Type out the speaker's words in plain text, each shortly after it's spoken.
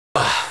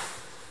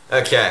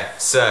Okay,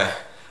 so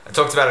I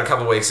talked about it a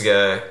couple of weeks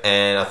ago,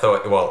 and I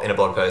thought, well, in a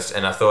blog post,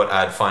 and I thought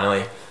I'd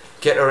finally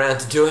get around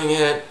to doing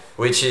it,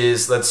 which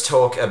is let's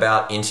talk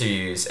about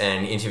interviews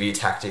and interview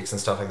tactics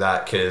and stuff like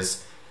that,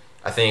 because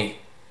I think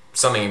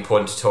something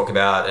important to talk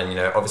about, and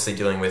obviously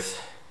dealing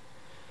with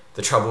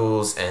the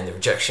troubles and the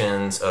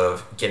rejections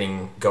of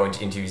going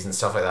to interviews and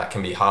stuff like that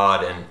can be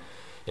hard, and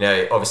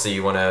obviously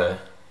you want to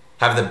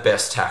have the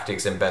best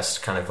tactics and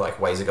best kind of like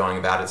ways of going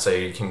about it, so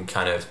you can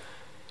kind of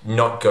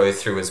not go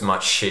through as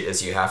much shit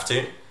as you have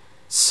to.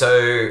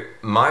 So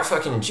my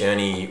fucking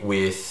journey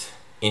with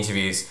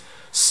interviews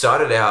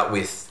started out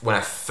with when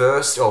I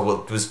first, I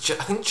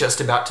think just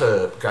about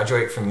to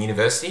graduate from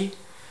university.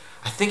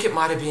 I think it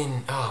might have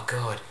been, oh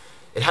god,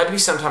 it had to be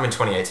sometime in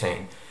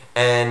 2018.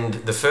 And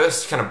the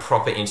first kind of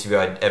proper interview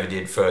I ever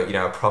did for,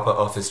 a proper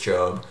office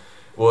job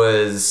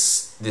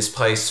was this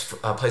place,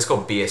 a place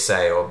called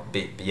BSA or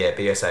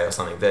BSA or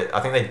something. That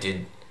I think they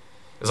did.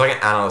 It was like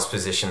an analyst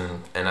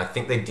position, and I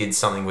think they did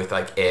something with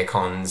like air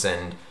cons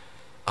and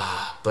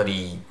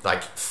bloody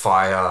like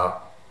fire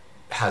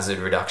hazard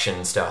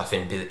reduction stuff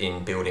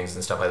in buildings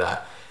and stuff like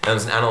that. And it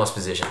was an analyst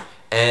position.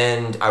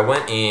 And I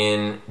went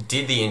in,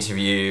 did the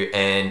interview,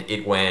 and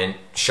it went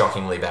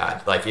shockingly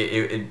bad. Like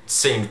it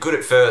seemed good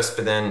at first,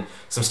 but then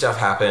some stuff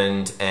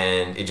happened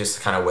and it just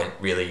kind of went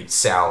really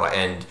sour.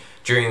 And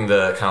during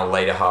the kind of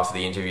later half of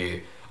the interview,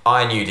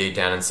 I knew deep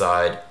down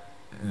inside,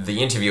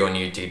 the interviewer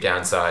knew deep down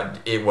inside,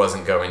 it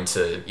wasn't going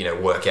to,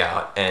 work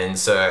out. And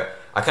so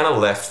I kind of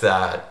left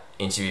that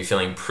interview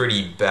feeling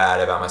pretty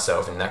bad about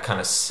myself, and that kind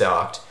of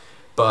sucked.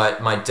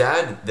 But my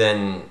dad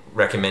then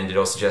recommended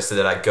or suggested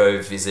that I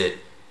go visit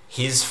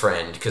his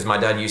friend, because my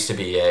dad used to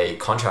be a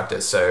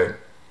contractor, so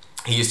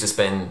he used to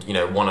spend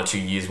 1 or 2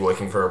 years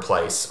working for a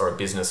place or a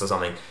business or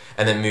something,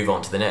 and then move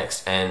on to the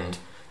next. And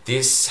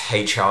this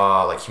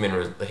HR, like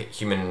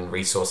human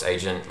resource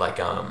agent,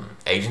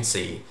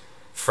 agency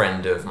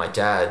friend of my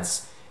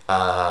dad's,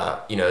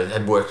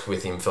 had worked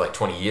with him for like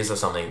 20 years or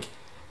something,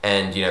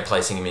 and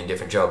placing him in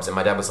different jobs. And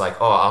my dad was like,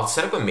 "Oh, I'll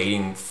set up a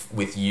meeting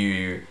with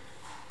you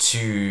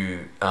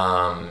to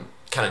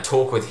kind of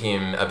talk with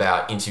him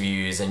about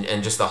interviews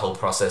and just the whole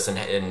process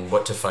and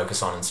what to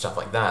focus on and stuff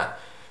like that."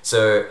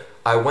 So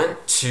I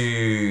went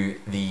to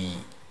the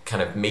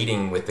kind of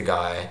meeting with the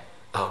guy.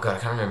 Oh god, I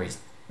can't remember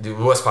the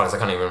worst part is I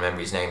can't even remember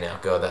his name now.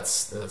 God,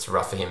 that's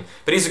rough for him.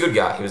 But he's a good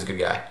guy. He was a good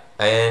guy.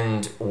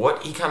 And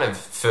what he kind of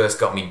first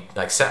got me,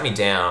 sat me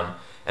down,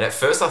 and at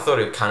first I thought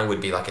it kind of would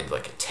be like a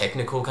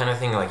technical kind of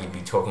thing, like he'd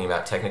be talking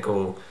about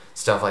technical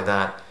stuff like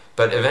that.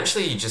 But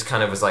eventually he just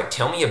kind of was like,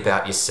 "Tell me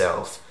about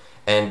yourself."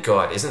 And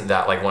god, isn't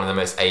that like one of the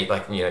most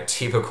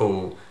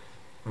typical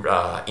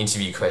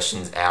interview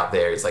questions out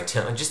there? It's like,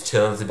 just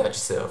tell us about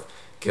yourself.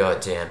 God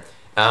damn.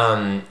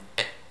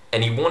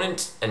 And he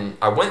wanted, and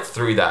I went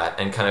through that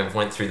and kind of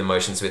went through the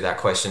motions with that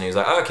question. He was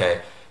like, "Oh,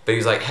 okay." But he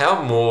was like, how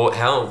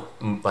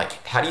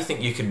do you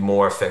think you could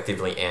more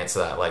effectively answer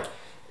that? Like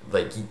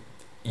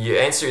your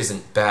answer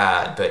isn't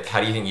bad, but how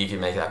do you think you could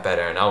make that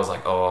better? And I was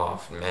like,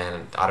 "Oh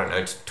man, I don't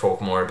know, to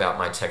talk more about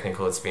my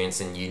technical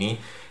experience in uni."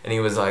 And he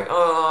was like,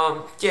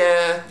 "Oh,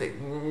 yeah,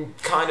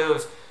 kind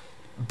of."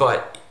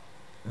 But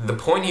the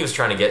point he was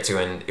trying to get to,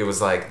 and it was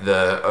like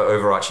the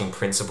overarching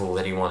principle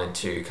that he wanted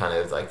to kind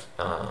of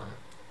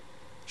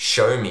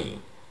show me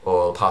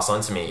or pass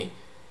on to me,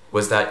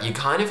 was that you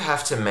kind of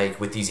have to make,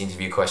 with these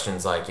interview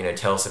questions, like,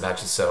 tell us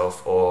about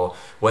yourself, or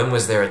when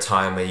was there a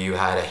time where you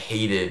had a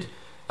heated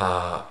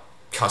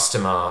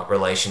customer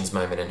relations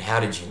moment and how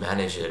did you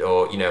manage it?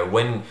 Or,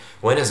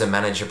 when as a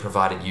manager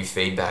provided you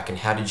feedback and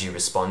how did you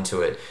respond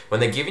to it? When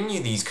they're giving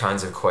you these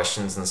kinds of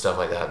questions and stuff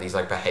like that, these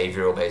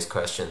behavioral based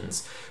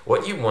questions,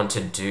 what you want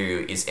to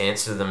do is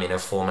answer them in a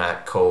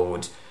format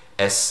called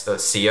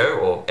SEO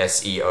or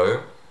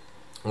SEO,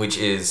 which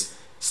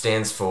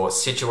stands for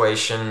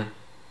situation,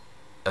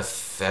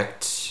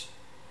 effect,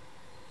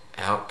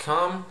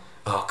 outcome.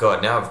 Oh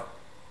god, now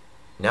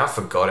I've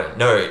forgotten.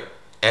 No,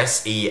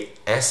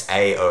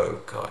 SAO.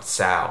 God,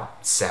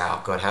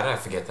 SAO. God, how did I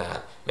forget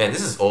that? Man,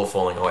 this is all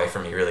falling away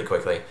from me really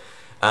quickly.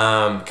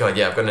 God,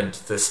 yeah, I've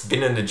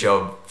been in the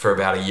job for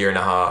about 1.5 years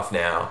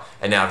now,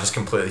 and now I've just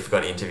completely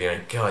forgot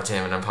interviewing. God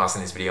damn it, I'm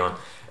passing this video on.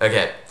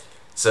 Okay,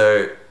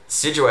 so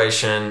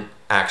situation,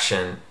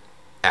 action,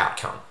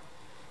 outcome.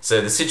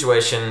 So the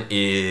situation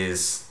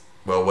is,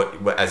 well,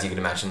 what as you can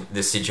imagine,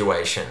 the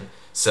situation.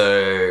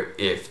 So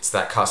if it's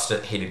that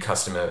heated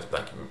customer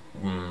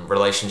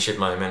relationship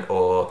moment,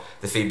 or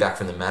the feedback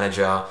from the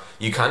manager,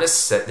 you kind of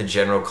set the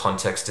general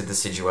context of the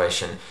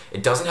situation.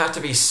 It doesn't have to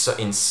be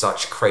in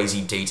such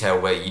crazy detail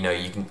where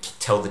you can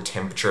tell the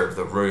temperature of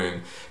the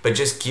room, but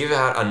just give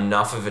out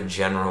enough of a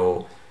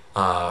general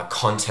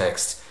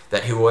context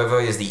that whoever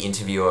is the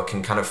interviewer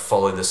can kind of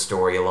follow the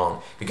story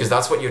along, because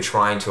that's what you're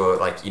trying to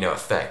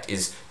affect,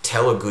 is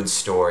tell a good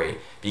story.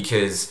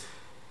 Because,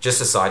 just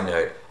a side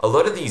note, a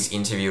lot of these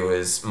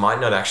interviewers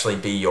might not actually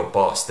be your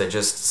boss. They're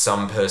just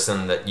some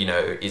person that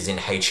is in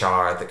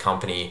HR at the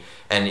company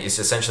and is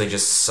essentially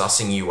just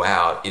sussing you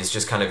out, is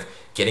just kind of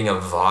getting a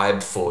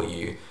vibe for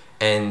you.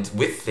 And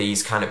with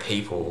these kind of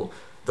people,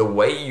 the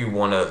way you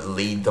want to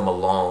lead them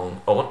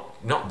along, or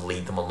not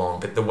lead them along,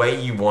 but the way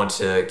you want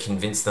to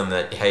convince them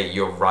that, hey,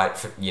 you're right,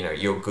 for,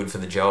 you're good for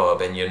the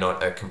job and you're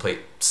not a complete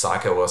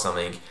psycho or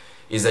something,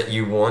 is that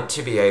you want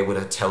to be able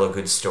to tell a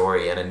good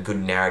story and a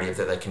good narrative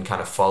that they can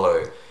kind of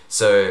follow.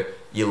 So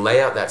you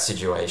lay out that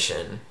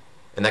situation,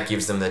 and that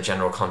gives them the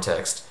general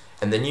context,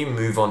 and then you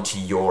move on to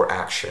your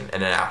action,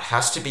 and it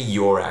has to be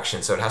your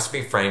action. So it has to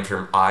be framed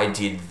from, I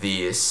did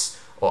this,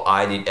 or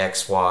I did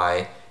X,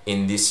 Y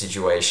in this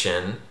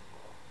situation,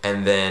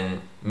 and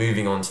then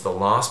moving on to the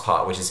last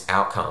part, which is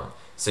outcome.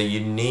 So you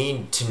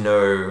need to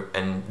know,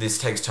 and this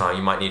takes time,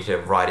 you might need to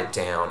write it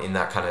down in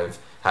that kind of,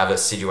 have a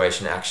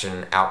situation,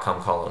 action, outcome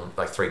column,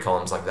 like 3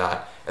 columns like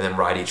that, and then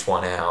write each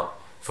one out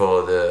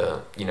for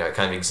the,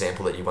 kind of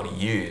example that you want to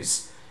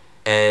use,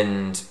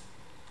 and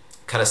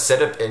kind of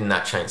set up in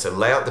that chain. So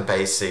lay out the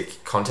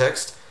basic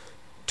context,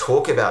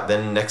 talk about,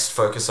 then next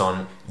focus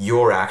on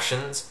your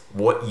actions,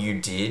 what you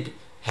did,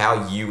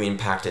 how you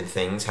impacted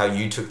things, how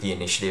you took the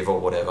initiative or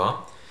whatever.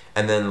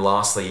 And then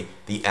lastly,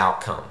 the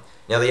outcome.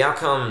 Now the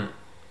outcome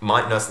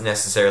might not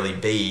necessarily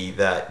be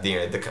that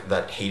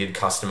that heated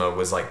customer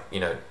was like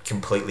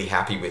completely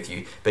happy with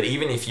you, but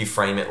even if you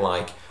frame it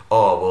like,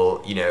 oh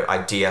well,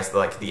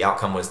 like the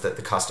outcome was that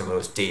the customer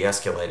was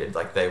de-escalated,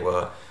 like they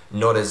were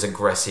not as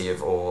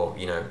aggressive or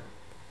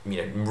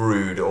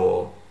rude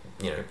or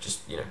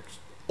just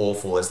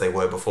awful as they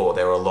were before.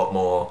 They were a lot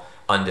more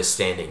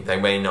understanding. They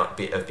may not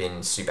have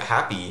been super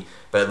happy,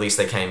 but at least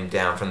they came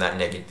down from that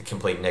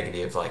complete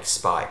negative like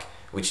spike,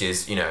 which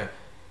is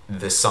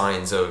the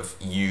signs of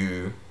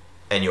you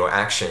and your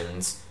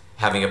actions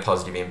having a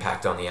positive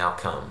impact on the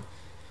outcome.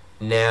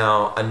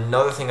 Now,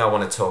 another thing I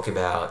want to talk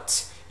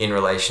about in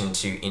relation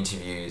to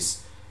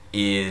interviews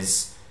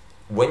is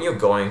when you're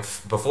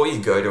before you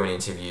go to an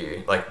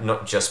interview, like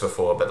not just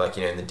before, but like,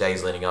 in the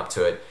days leading up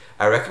to it,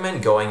 I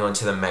recommend going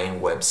onto the main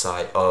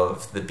website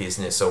of the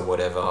business or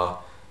whatever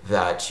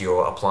that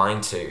you're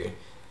applying to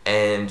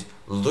and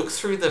look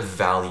through the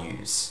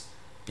values,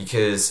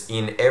 because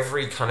in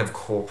every kind of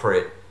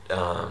corporate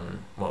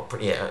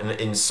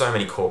in so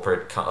many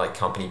corporate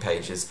company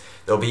pages,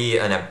 there'll be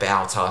an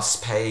About Us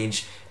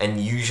page, and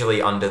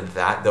usually under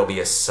that there'll be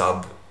a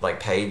sub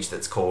page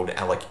that's called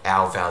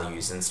Our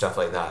Values and stuff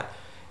like that.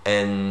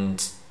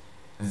 And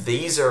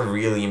these are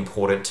really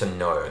important to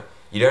know.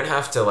 You don't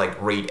have to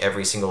read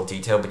every single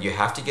detail, but you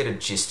have to get a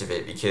gist of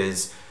it,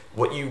 because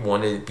what you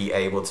want to be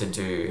able to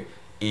do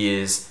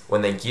is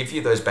when they give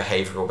you those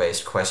behavioral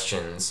based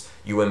questions,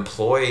 you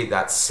employ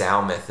that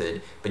SAL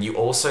method, but you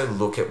also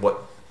look at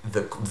what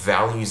the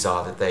values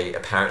are that they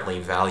apparently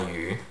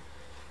value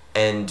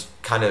and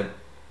kind of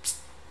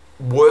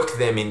work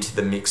them into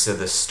the mix of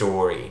the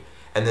story.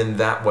 And then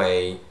that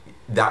way,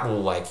 that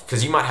will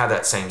because you might have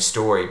that same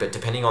story, but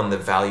depending on the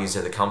values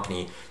of the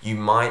company, you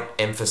might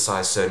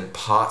emphasize certain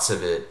parts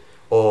of it,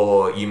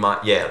 or you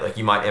might,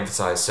 you might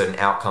emphasize certain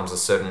outcomes or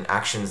certain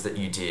actions that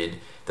you did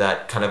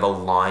that kind of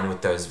align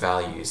with those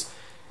values,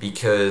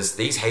 because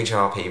these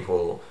HR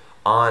people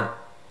aren't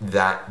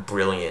that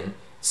brilliant.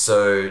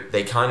 So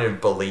they kind of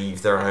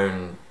believe their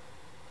own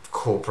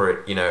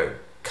corporate,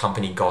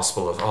 company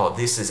gospel of, oh,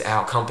 this is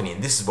our company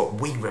and this is what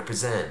we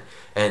represent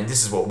and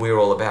this is what we're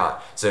all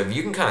about. So if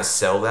you can kind of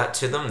sell that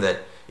to them,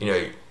 that,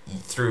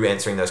 through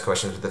answering those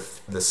questions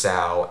with the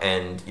SAL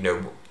and,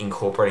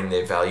 incorporating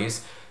their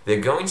values, they're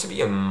going to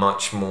be a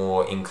much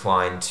more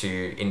inclined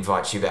to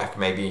invite you back,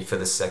 maybe for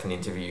the second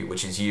interview,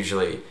 which is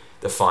usually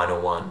the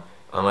final one,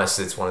 unless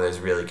it's one of those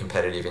really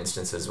competitive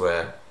instances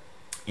where,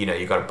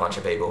 you've got a bunch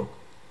of people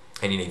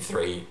and you need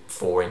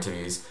 3-4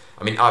 interviews.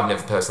 I mean, I've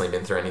never personally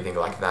been through anything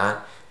like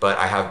that, but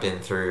I have been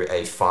through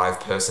a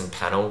 5-person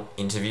panel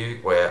interview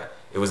where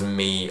it was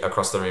me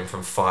across the room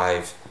from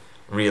 5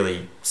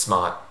 really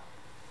smart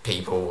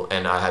people,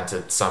 and I had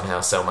to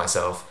somehow sell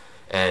myself.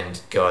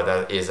 And God,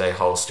 that is a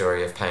whole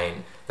story of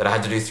pain that I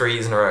had to do 3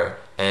 years in a row,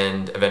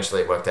 and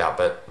eventually it worked out,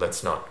 but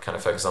let's not kind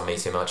of focus on me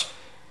too much.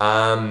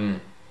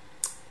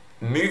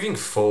 Moving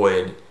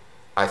forward,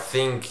 I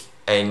think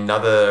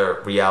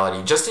another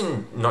reality,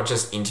 not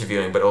just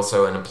interviewing, but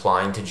also in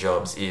applying to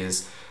jobs,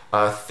 is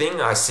a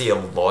thing I see a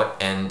lot,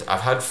 and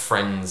I've had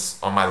friends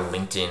on my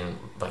LinkedIn,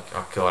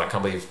 oh God, I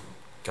can't believe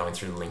going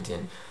through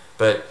LinkedIn,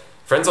 but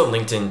friends on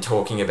LinkedIn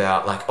talking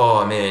about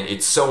oh man,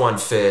 it's so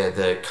unfair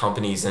that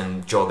companies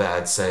and job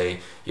ads say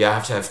you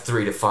have to have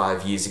 3 to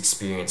 5 years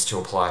experience to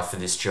apply for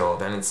this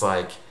job. And it's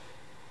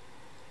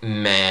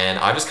man,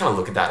 I just kind of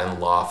look at that and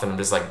laugh, and I'm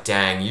just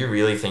dang, you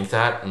really think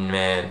that?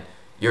 Man,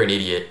 you're an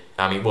idiot.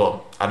 I mean,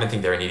 well, I don't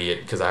think they're an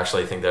idiot, because I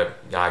actually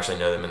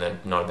know them and they're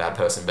not a bad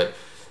person, but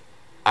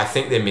I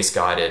think they're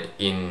misguided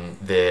in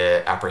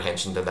their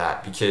apprehension to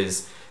that,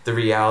 because the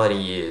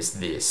reality is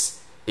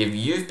this: if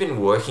you've been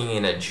working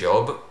in a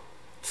job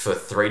for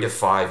 3 to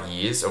 5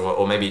 years,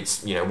 or maybe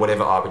it's,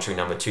 whatever arbitrary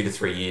number, 2 to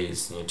 3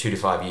 years, 2 to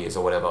 5 years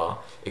or whatever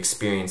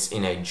experience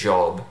in a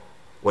job,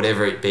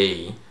 whatever it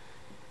be,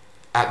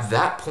 at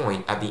that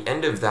point, at the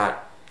end of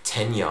that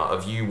tenure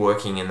of you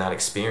working in that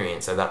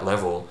experience at that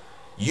level,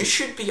 you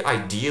should be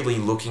ideally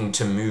looking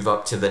to move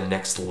up to the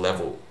next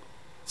level.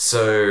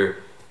 So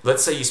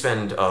let's say you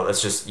spend,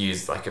 let's just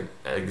use like an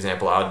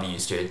example I'd be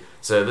used to.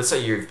 So let's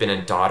say you've been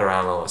a data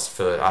analyst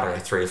for, I don't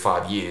know, 3 to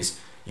 5 years.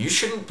 You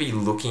shouldn't be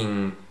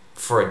looking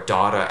for a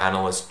data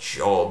analyst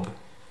job.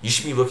 You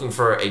should be looking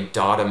for a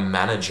data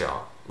manager,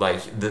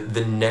 like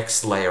the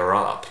next layer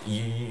up.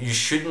 You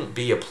shouldn't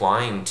be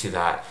applying to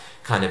that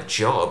kind of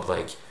job.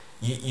 Like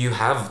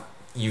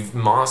you've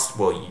mastered,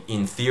 well,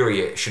 in theory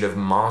it should have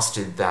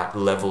mastered that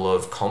level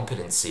of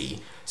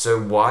competency. So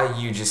why are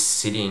you just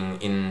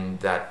sitting in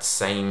that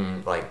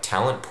same like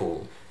talent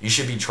pool? You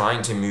should be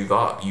trying to move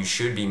up. You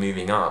should be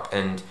moving up.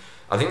 And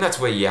I think that's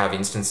where you have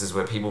instances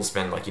where people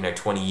spend like,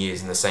 20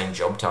 years in the same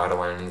job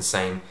title and in the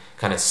same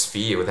kind of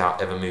sphere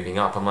without ever moving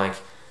up. I'm like,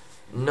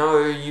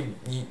 no,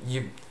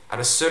 you at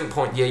a certain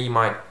point, yeah, you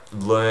might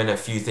learn a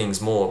few things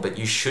more, but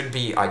you should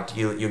be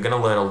ideally, you're going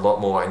to learn a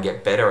lot more and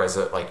get better as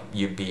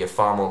you'd be a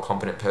far more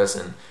competent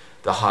person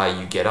the higher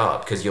you get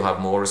up, because you'll have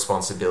more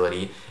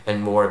responsibility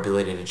and more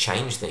ability to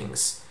change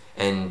things.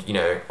 And,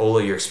 all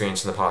of your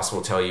experience in the past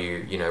will tell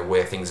you,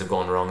 where things have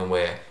gone wrong and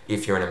where,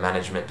 if you're in a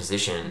management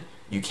position,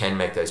 you can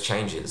make those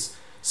changes.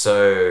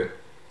 So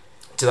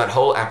to that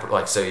whole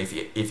so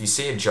if you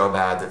see a job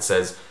ad that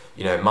says,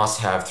 must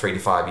have 3 to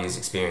 5 years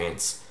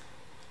experience,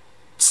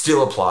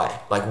 still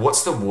apply. Like,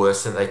 what's the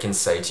worst that they can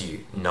say to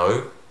you?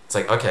 No. It's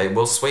like, okay,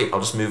 well, sweet, I'll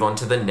just move on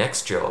to the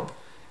next job.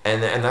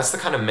 And that's the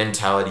kind of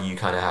mentality you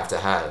kind of have to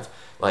have.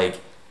 Like,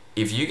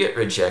 if you get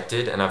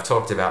rejected, and I've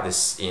talked about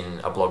this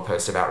in a blog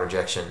post about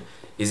rejection,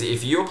 is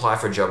if you apply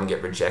for a job and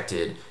get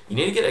rejected, you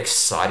need to get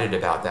excited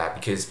about that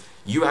because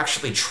you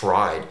actually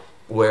tried.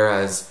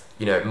 Whereas,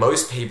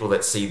 most people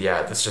that see the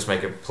ad, let's just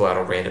pull out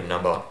a random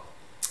number.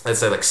 Let's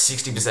say like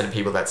 60% of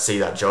people that see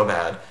that job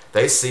ad,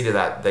 they see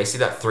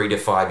that 3 to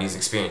 5 years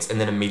experience and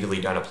then immediately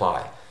don't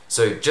apply.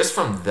 So just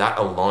from that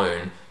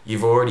alone,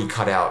 you've already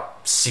cut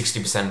out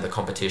 60% of the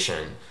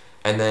competition.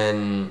 And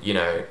then,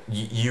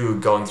 you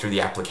going through the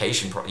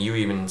application, you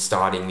even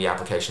starting the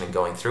application and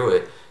going through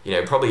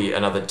it, probably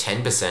another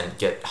 10%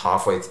 get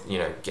halfway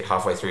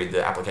through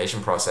the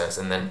application process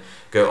and then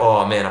go,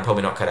 oh man, I'm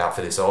probably not cut out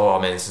for this. Oh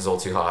man, this is all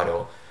too hard.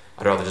 Or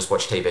I'd rather just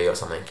watch TV or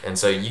something. And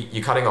so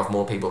you're cutting off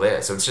more people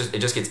there. So it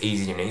just gets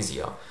easier and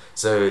easier.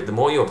 So the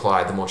more you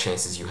apply, the more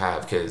chances you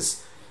have,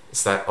 because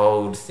it's that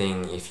old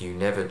thing, if you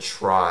never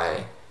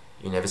try,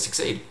 you never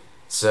succeed.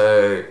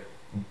 So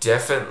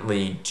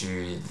definitely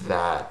do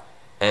that.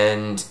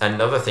 And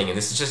another thing, and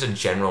this is just a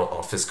general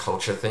office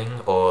culture thing,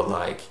 or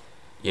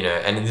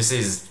and this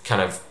is kind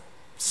of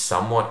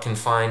somewhat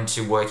confined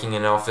to working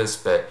in an office,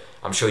 but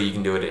I'm sure you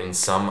can do it in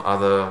some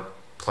other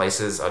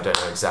places. I don't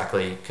know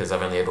exactly because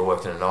I've only ever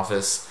worked in an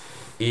office.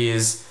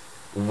 Is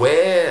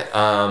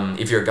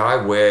if you're a guy,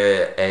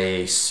 wear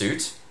a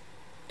suit,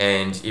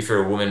 and if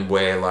you're a woman,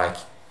 wear like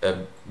a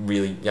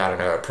really,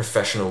 a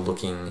professional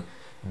looking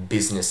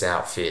business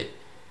outfit.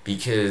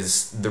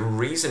 Because the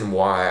reason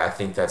why I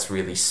think that's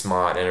really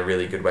smart and a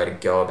really good way to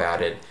go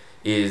about it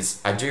is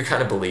I do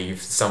kind of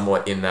believe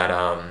somewhat in that,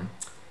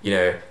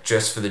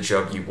 dress for the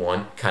job you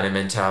want kind of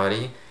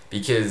mentality.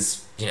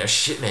 Because,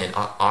 shit, man,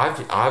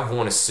 I've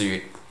worn a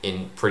suit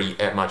in pretty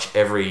much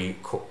every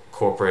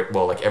corporate,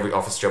 every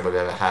office job I've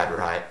ever had,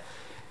 right?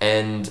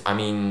 And I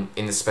mean,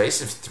 in the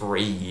space of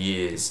 3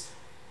 years,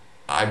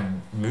 I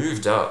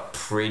moved up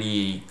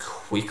pretty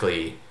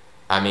quickly.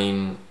 I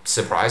mean,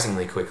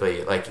 surprisingly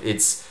quickly. Like,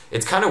 it's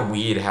kind of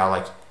weird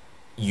how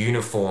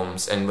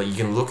uniforms, and you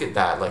can look at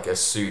that like a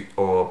suit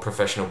or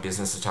professional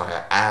business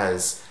attire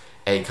as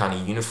a kind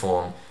of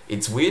uniform.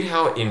 It's weird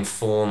how it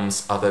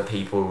informs other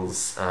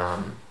people's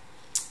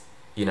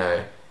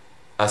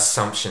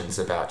assumptions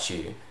about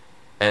you.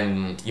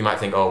 And you might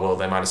think, oh, well,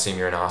 they might assume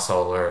you're an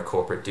asshole or a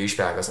corporate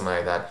douchebag or something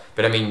like that.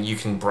 But I mean, you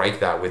can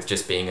break that with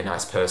just being a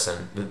nice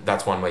person.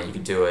 That's one way you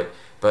could do it.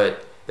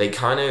 But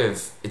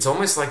it's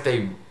almost like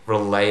they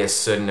relay a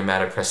certain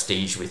amount of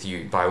prestige with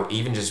you by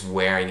even just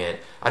wearing it.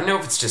 I don't know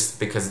if it's just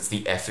because it's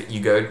the effort you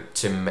go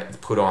to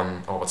put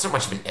on. Oh, it's not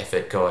much of an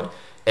effort, God.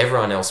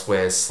 Everyone else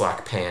wears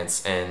slack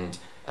pants and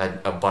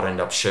a buttoned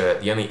up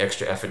shirt. The only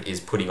extra effort is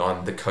putting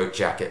on the coat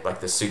jacket,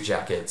 like the suit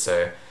jacket.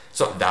 So it's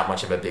not that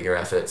much of a bigger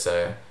effort.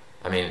 So,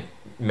 I mean,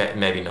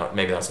 maybe not.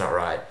 Maybe that's not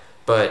right.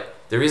 But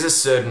there is a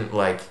certain,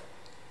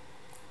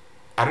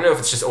 I don't know if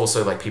it's just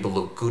also people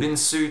look good in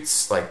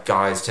suits. Like,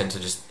 guys tend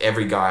to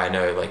every guy I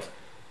know,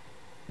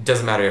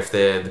 doesn't matter if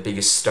they're the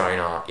biggest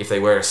stoner, if they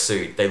wear a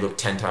suit, they look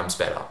 10 times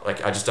better.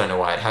 I just don't know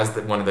why. It has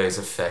one of those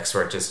effects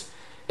where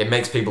it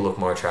makes people look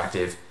more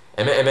attractive.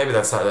 And maybe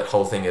that's that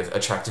whole thing of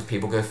attractive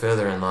people go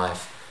further in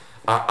life.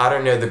 I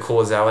don't know the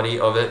causality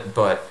of it,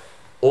 but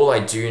all I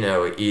do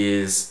know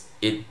is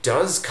it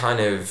does kind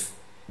of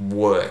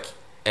work.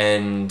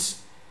 And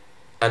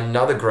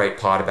another great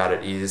part about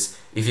it is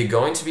if you're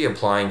going to be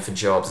applying for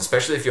jobs,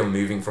 especially if you're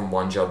moving from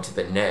one job to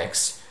the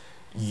next,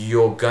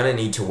 you're going to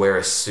need to wear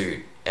a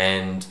suit.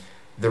 And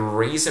the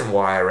reason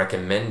why I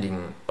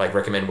recommend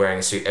wearing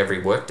a suit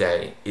every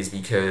workday is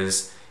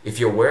because if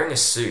you're wearing a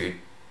suit,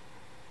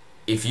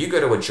 if you go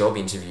to a job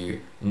interview,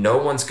 no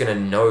one's going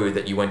to know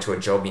that you went to a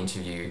job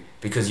interview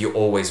because you're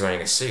always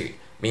wearing a suit.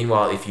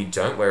 Meanwhile, if you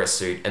don't wear a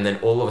suit and then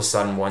all of a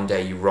sudden one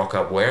day you rock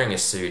up wearing a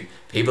suit,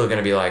 people are going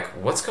to be like,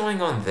 what's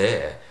going on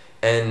there?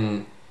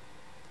 And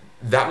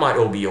that might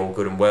all be all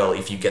good and well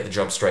if you get the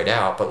job straight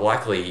out, but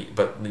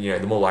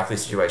the more likely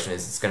situation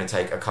is it's going to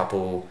take a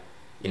couple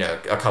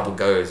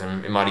goes,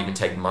 and it might even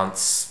take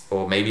months,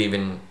 or maybe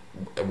even,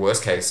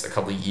 worst case, a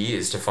couple of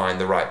years to find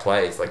the right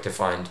place, like to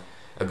find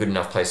a good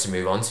enough place to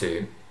move on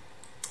to.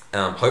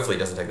 Hopefully it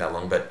doesn't take that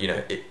long, but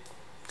it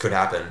could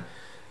happen.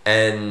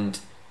 And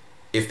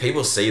if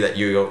people see that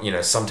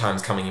you're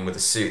sometimes coming in with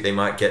a suit, they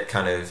might get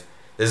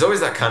there's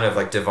always that kind of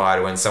like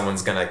divide when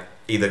someone's gonna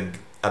either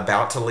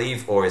about to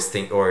leave or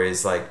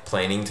is like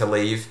planning to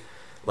leave.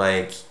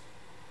 Like,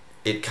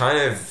 it kind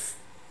of,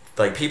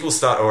 like, people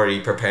start already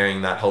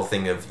preparing that whole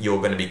thing of you're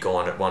going to be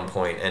gone at one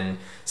point, and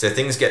so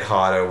things get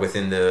harder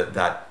within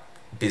that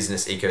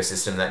business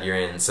ecosystem that you're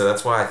in. So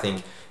that's why I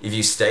think if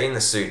you stay in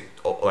the suit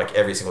like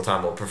every single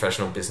time, or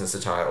professional business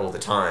attire all the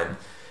time,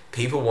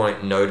 people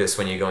won't notice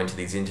when you're going to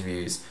these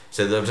interviews.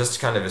 So they'll just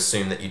kind of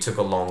assume that you took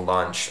a long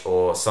lunch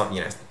or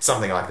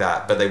something like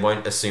that, but they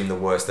won't assume the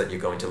worst, that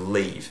you're going to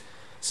leave.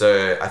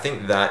 So I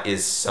think that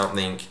is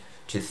something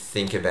to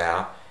think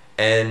about.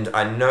 And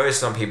I know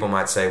some people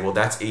might say, well,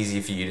 that's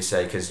easy for you to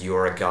say because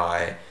you're a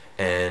guy,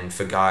 and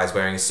for guys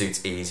wearing a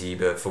suit's easy,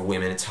 but for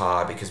women it's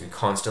hard because we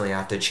constantly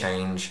have to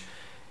change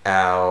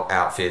our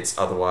outfits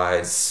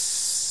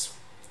otherwise.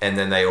 And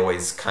then they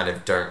always kind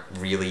of don't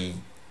really...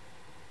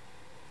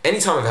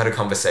 Anytime I've had a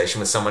conversation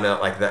with someone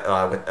like that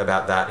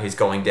about that, who's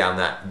going down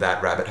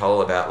that rabbit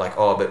hole about like,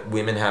 oh, but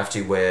women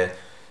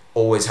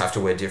always have to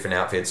wear different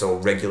outfits, or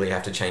regularly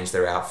have to change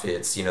their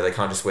outfits. They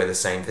can't just wear the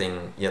same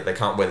thing. They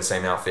can't wear the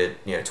same outfit,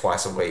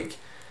 twice a week.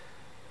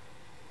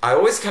 I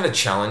always kind of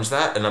challenge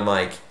that, and I'm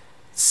like,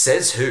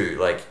 says who?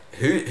 Like,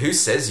 who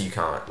says you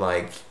can't?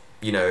 Like,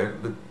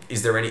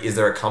 is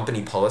there a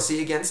company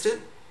policy against it?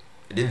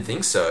 I didn't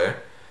think so.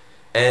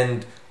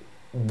 And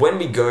when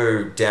we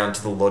go down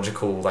to the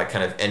logical, like,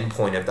 kind of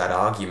endpoint of that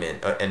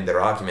argument,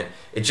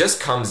 it just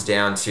comes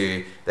down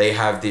to they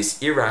have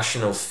this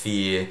irrational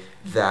fear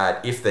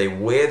that if they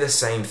wear the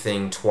same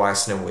thing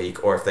twice in a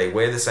week, or if they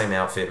wear the same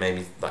outfit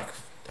maybe, like,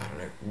 I don't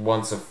know,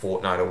 once a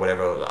fortnight or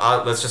whatever,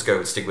 let's just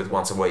stick with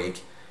once a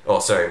week,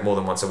 more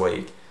than once a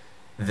week,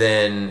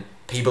 then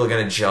people are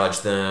going to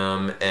judge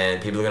them,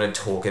 and people are going to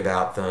talk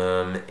about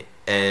them,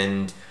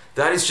 and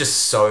that is just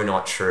so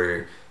not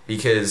true.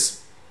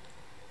 Because,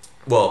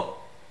 well,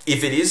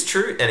 if it is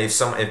true, and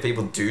if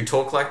people do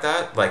talk like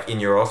that, like in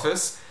your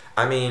office,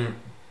 I mean,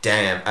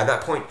 damn, at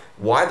that point,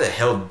 why the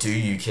hell do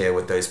you care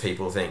what those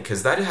people think?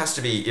 Because that has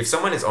to be, if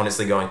someone is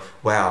honestly going,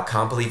 wow,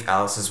 can't believe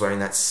Alice is wearing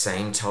that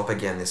same top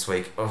again this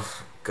week.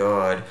 Oh,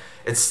 God.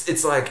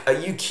 It's like, are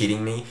you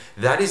kidding me?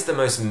 That is the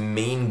most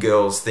Mean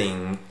Girls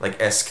thing,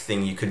 like, esque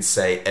thing you could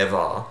say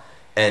ever,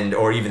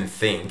 or even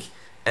think.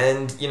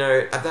 And,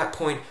 at that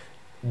point,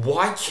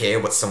 why care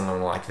what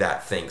someone like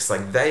that thinks?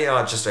 Like, they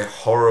are just a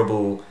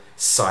horrible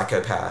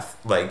psychopath.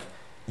 Like,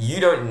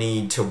 you don't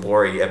need to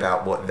worry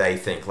about what they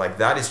think. Like,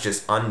 that is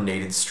just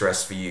unneeded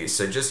stress for you.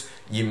 So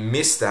you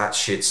miss that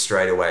shit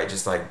straight away.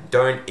 Just like,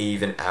 don't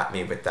even at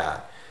me with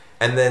that.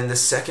 And then the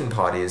second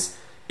part is,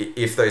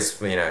 if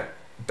those,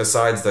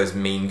 besides those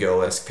mean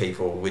girl-esque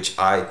people, which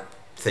I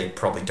think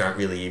probably don't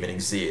really even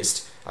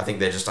exist, I think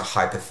they're just a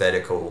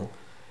hypothetical.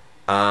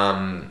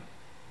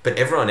 But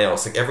everyone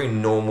else, like every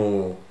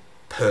normal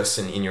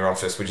person in your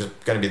office, which is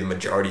going to be the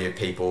majority of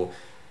people,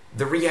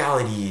 the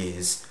reality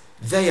is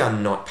they are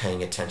not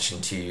paying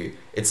attention to you.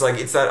 It's like,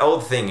 it's that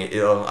old thing,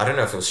 I don't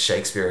know if it was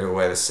Shakespeare or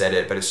whoever said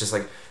it, but it's just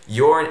like,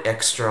 you're an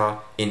extra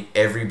in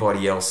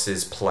everybody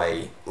else's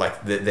play,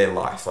 like their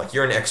life. Like,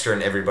 you're an extra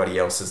in everybody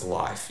else's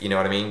life. You know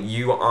what I mean?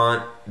 You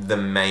aren't the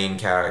main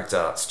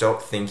character.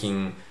 Stop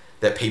thinking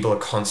that people are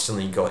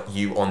constantly got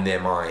you on their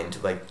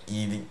mind. Like,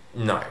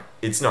 no,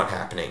 it's not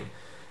happening.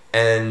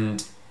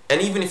 And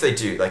even if they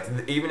do, like,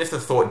 even if the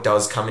thought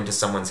does come into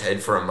someone's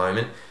head for a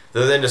moment,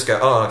 they'll then just go,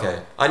 oh,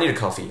 okay, I need a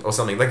coffee or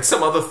something. Like,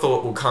 some other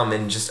thought will come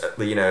and just,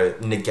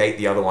 negate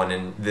the other one,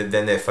 and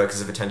then their focus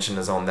of attention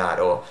is on that.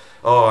 Or,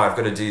 oh, I've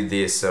got to do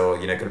this, or,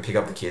 got to pick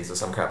up the kids or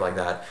some crap like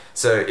that.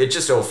 So it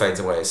just all fades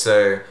away.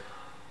 So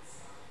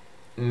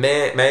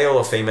male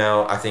or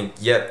female, I think,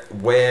 yep,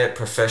 wear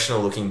professional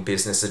looking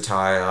business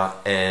attire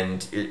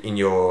and in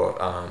your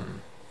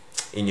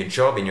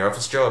job, in your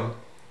office job,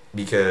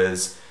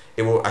 because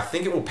I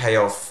think it will pay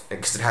off,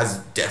 because it has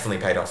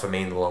definitely paid off for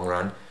me in the long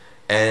run.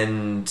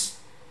 And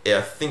yeah,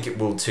 I think it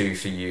will too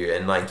for you.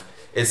 And like,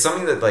 it's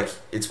something that, like,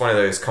 it's one of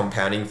those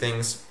compounding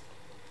things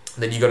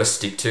that you got to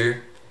stick to.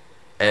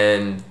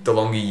 And the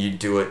longer you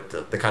do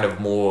it, the kind of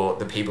more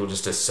the people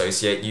just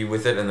associate you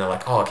with it, and they're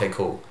like, oh, okay,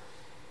 cool.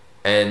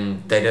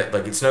 And they don't,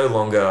 like, it's no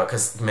longer,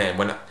 because man,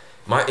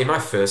 in my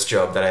first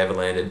job that I ever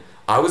landed,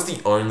 I was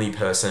the only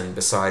person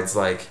besides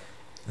like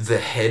the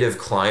head of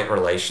client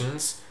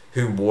relations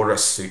who wore a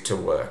suit to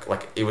work.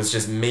 Like, it was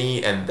just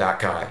me and that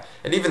guy.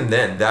 And even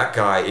then, that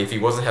guy, if he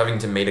wasn't having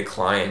to meet a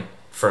client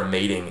for a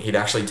meeting, he'd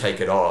actually take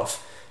it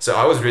off. So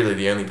I was really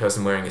the only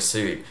person wearing a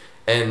suit.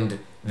 And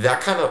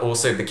that kind of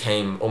also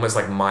became almost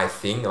like my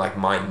thing, like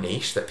my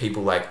niche, that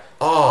people like,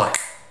 oh,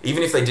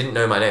 even if they didn't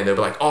know my name, they'll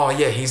be like, oh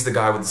yeah, he's the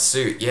guy with the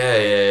suit.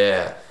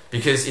 Yeah.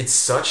 Because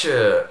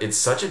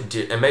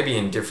and maybe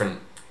in different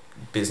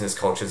business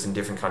cultures in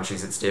different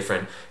countries it's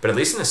different, but at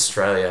least in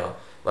Australia,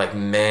 like,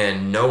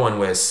 man, no one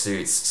wears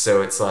suits.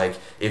 So it's like,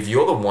 if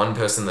you're the one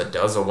person that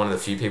does, or one of the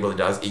few people that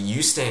does,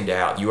 you stand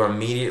out. You are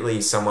immediately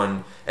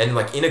someone, and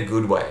like in a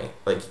good way,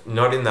 like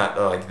not in that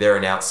like they're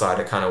an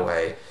outsider kind of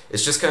way.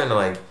 It's just kind of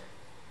like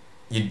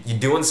you're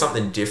doing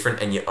something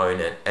different and you own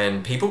it,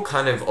 and people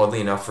kind of oddly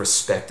enough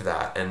respect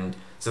that. And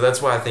so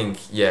that's why I think,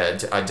 yeah,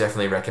 I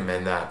definitely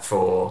recommend that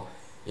for,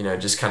 you know,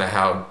 just kind of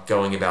how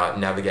going about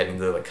navigating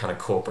the like kind of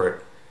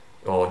corporate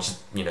or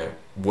just, you know,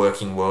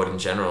 working world in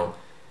general.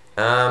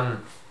 I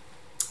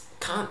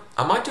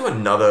might do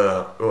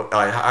another.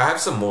 I have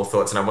some more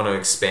thoughts, and I want to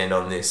expand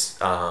on this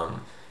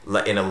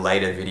in a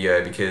later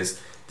video, because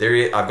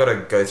I've got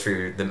to go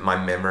through my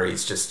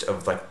memories just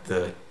of like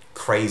the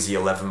crazy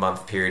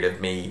 11-month period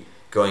of me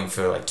going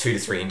for like 2 to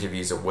 3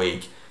 interviews a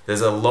week.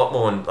 There's a lot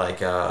more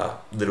like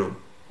little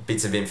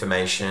bits of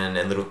information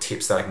and little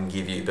tips that I can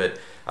give you, but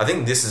I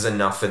think this is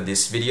enough for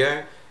this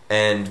video.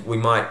 And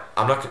I'm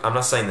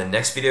not saying the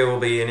next video will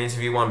be an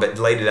interview one, but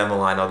later down the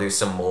line I'll do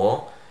some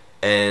more,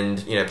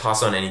 and, you know,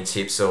 pass on any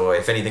tips, or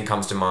if anything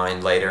comes to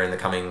mind later in the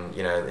coming,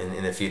 you know,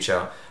 in the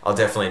future, I'll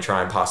definitely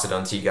try and pass it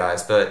on to you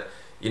guys. But,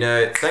 you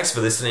know, thanks for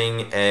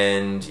listening,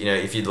 and, you know,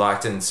 if you'd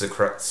liked and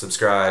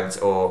subscribed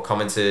or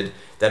commented,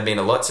 that'd mean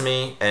a lot to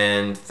me,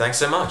 and thanks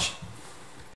so much.